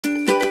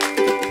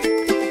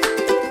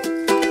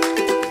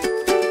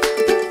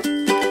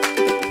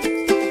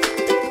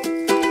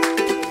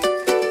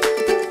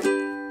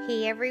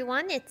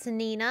it's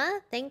Nina.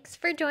 Thanks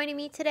for joining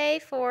me today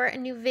for a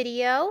new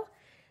video.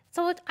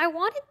 So I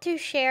wanted to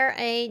share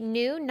a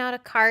new not a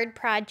card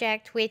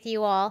project with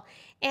you all,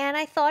 and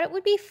I thought it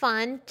would be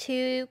fun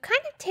to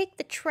kind of take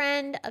the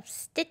trend of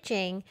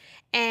stitching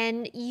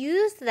and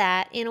use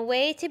that in a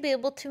way to be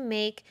able to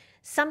make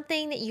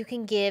something that you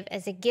can give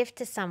as a gift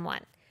to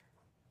someone.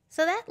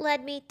 So that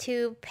led me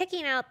to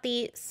picking out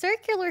the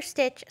Circular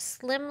Stitch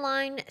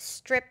Slimline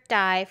Strip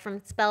Die from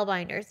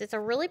Spellbinders. It's a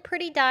really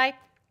pretty die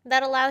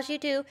that allows you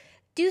to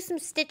do some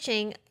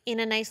stitching in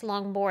a nice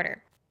long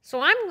border. So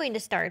I'm going to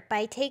start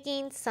by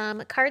taking some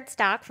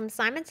cardstock from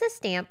Simon Says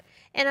Stamp,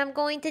 and I'm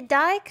going to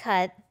die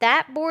cut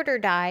that border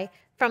die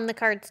from the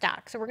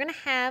cardstock. So we're going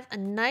to have a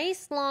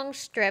nice long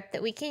strip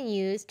that we can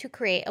use to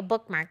create a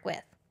bookmark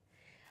with.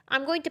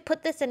 I'm going to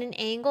put this at an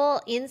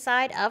angle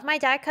inside of my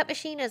die cut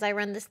machine as I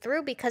run this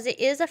through because it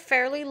is a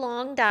fairly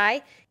long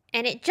die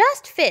and it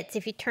just fits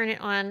if you turn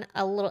it on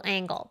a little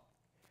angle.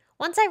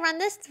 Once I run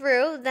this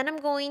through, then I'm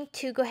going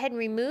to go ahead and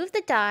remove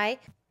the die,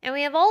 and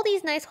we have all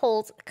these nice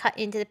holes cut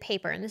into the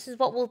paper, and this is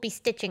what we'll be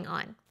stitching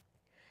on.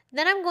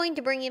 Then I'm going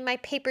to bring in my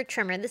paper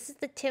trimmer. This is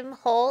the Tim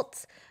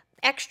Holtz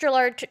extra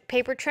large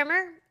paper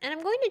trimmer, and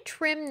I'm going to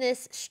trim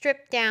this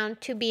strip down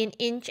to be 1.5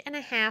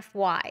 inches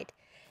wide.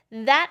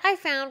 That I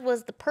found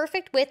was the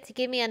perfect width to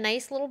give me a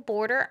nice little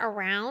border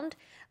around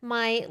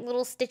my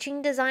little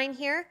stitching design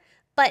here,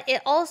 but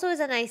it also is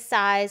a nice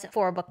size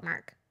for a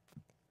bookmark.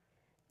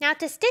 Now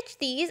to stitch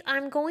these,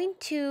 I'm going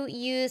to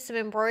use some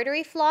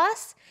embroidery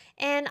floss,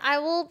 and I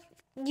will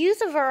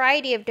use a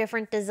variety of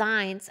different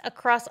designs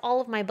across all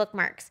of my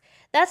bookmarks.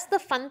 That's the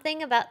fun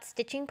thing about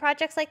stitching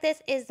projects like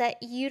this, is that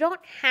you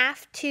don't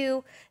have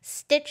to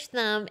stitch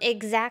them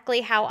exactly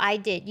how I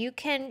did. You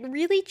can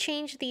really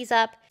change these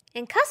up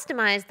and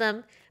customize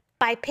them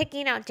by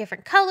picking out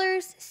different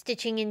colors,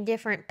 stitching in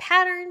different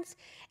patterns,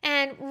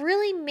 and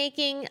really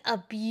making a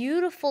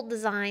beautiful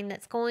design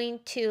that's going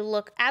to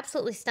look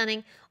absolutely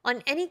stunning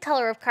on any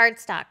color of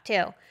cardstock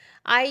too.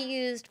 I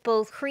used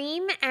both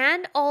cream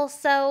and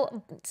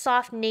also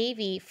soft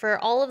navy for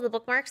all of the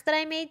bookmarks that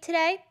I made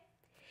today.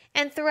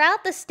 And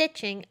throughout the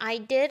stitching, I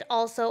did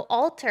also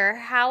alter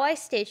how I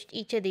stitched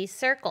each of these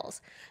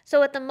circles.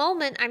 So at the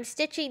moment, I'm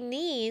stitching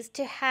these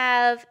to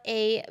have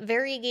a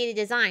variegated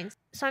design.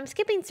 So I'm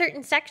skipping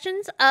certain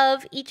sections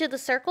of each of the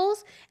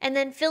circles and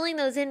then filling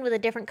those in with a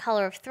different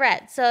color of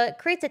thread. So it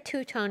creates a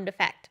two-toned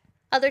effect.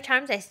 Other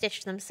times I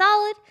stitched them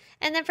solid,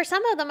 and then for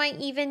some of them I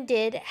even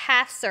did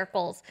half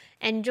circles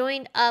and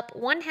joined up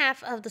one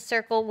half of the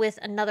circle with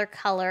another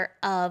color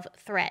of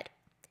thread.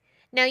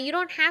 Now you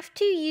don't have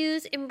to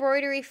use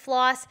embroidery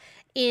floss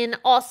in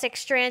all 6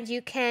 strands.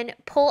 You can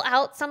pull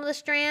out some of the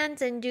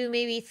strands and do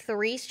maybe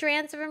 3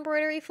 strands of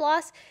embroidery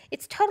floss.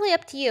 It's totally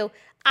up to you.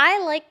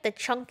 I like the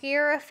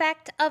chunkier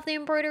effect of the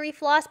embroidery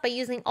floss by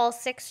using all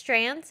 6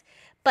 strands,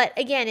 but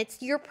again,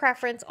 it's your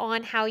preference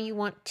on how you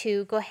want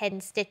to go ahead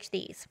and stitch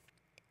these.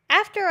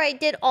 After I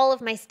did all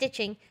of my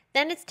stitching,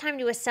 then it's time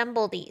to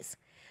assemble these.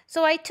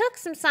 So I took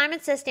some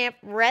Simon Says Stamp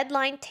red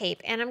line tape,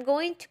 and I'm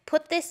going to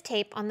put this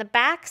tape on the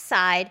back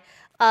side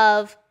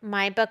of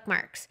my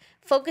bookmarks,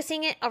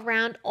 focusing it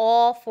around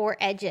all 4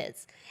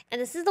 edges. And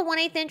this is the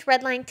 1/8 inch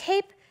red line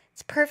tape.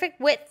 It's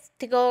perfect width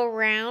to go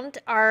around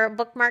our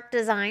bookmark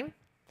design.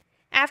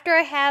 After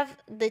I have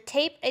the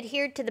tape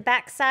adhered to the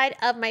back side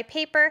of my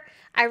paper,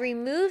 I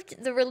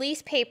removed the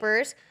release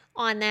papers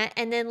on that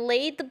and then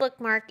laid the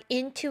bookmark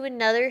into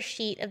another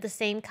sheet of the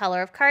same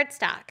color of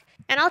cardstock.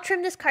 And I'll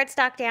trim this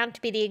cardstock down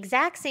to be the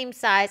exact same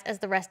size as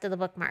the rest of the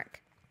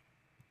bookmark.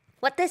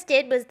 What this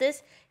did was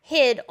this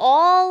hid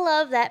all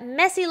of that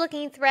messy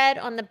looking thread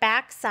on the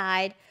back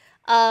side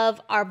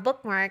of our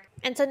bookmark.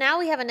 And so now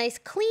we have a nice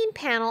clean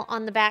panel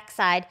on the back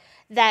side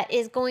that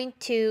is going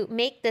to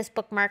make this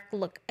bookmark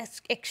look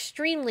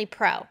extremely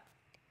pro.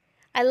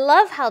 I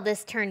love how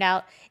this turned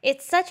out.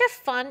 It's such a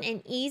fun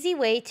and easy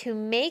way to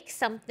make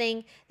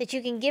something that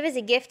you can give as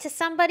a gift to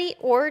somebody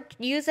or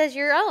use as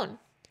your own.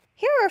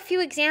 Here are a few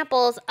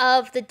examples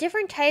of the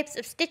different types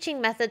of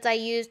stitching methods I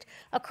used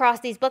across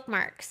these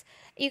bookmarks.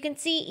 You can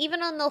see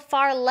even on the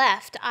far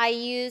left, I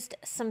used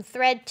some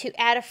thread to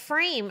add a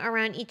frame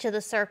around each of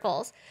the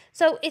circles.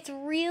 So it's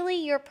really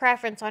your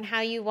preference on how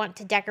you want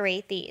to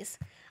decorate these.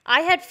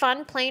 I had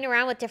fun playing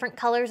around with different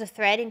colors of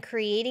thread and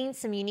creating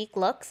some unique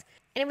looks,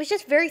 and it was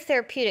just very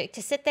therapeutic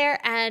to sit there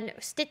and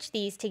stitch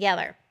these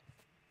together.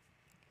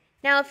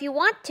 Now, if you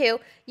want to,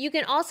 you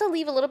can also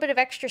leave a little bit of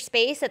extra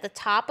space at the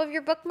top of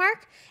your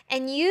bookmark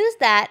and use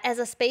that as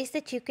a space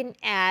that you can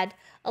add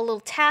a little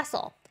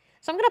tassel.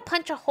 So I'm going to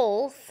punch a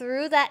hole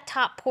through that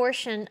top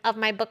portion of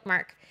my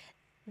bookmark.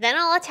 Then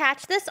I'll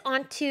attach this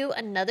onto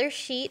another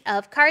sheet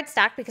of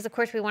cardstock because of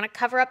course we want to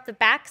cover up the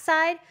back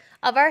side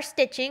of our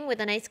stitching with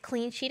a nice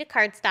clean sheet of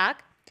cardstock.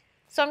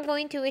 So I'm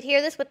going to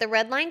adhere this with the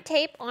red line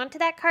tape onto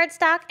that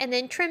cardstock and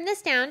then trim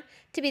this down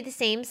to be the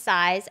same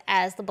size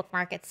as the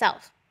bookmark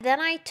itself. Then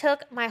I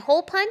took my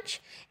hole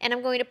punch and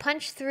I'm going to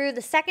punch through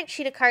the second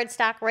sheet of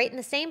cardstock right in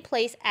the same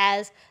place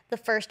as the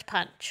first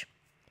punch.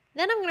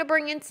 Then I'm going to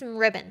bring in some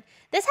ribbon.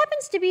 This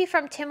happens to be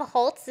from Tim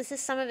Holtz. This is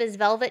some of his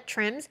velvet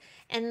trims,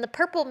 and the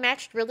purple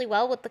matched really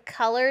well with the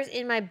colors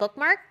in my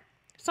bookmark.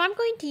 So I'm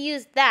going to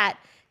use that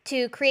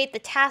to create the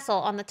tassel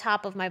on the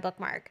top of my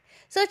bookmark.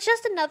 So it's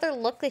just another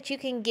look that you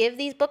can give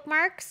these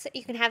bookmarks.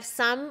 You can have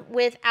some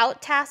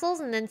without tassels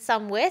and then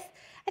some with.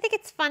 I think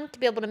it's fun to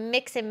be able to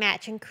mix and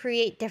match and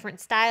create different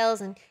styles,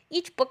 and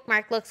each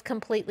bookmark looks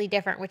completely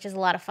different, which is a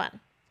lot of fun.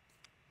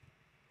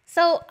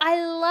 So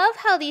I love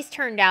how these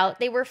turned out.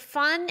 They were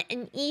fun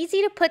and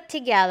easy to put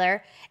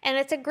together, and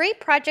it's a great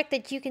project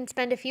that you can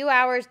spend a few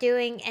hours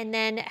doing and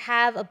then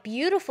have a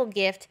beautiful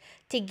gift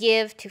to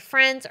give to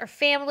friends or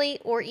family,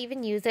 or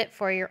even use it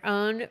for your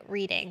own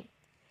reading.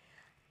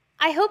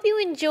 I hope you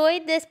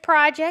enjoyed this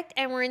project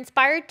and were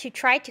inspired to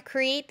try to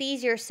create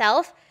these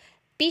yourself.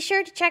 Be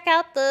sure to check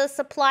out the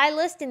supply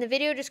list in the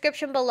video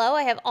description below.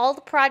 I have all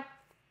the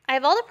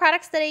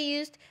products that I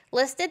used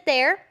listed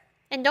there.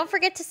 And don't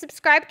forget to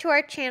subscribe to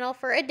our channel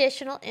for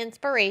additional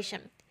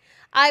inspiration.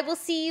 I will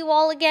see you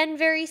all again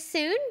very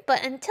soon,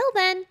 but until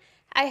then,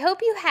 I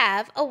hope you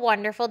have a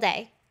wonderful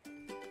day.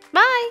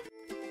 Bye!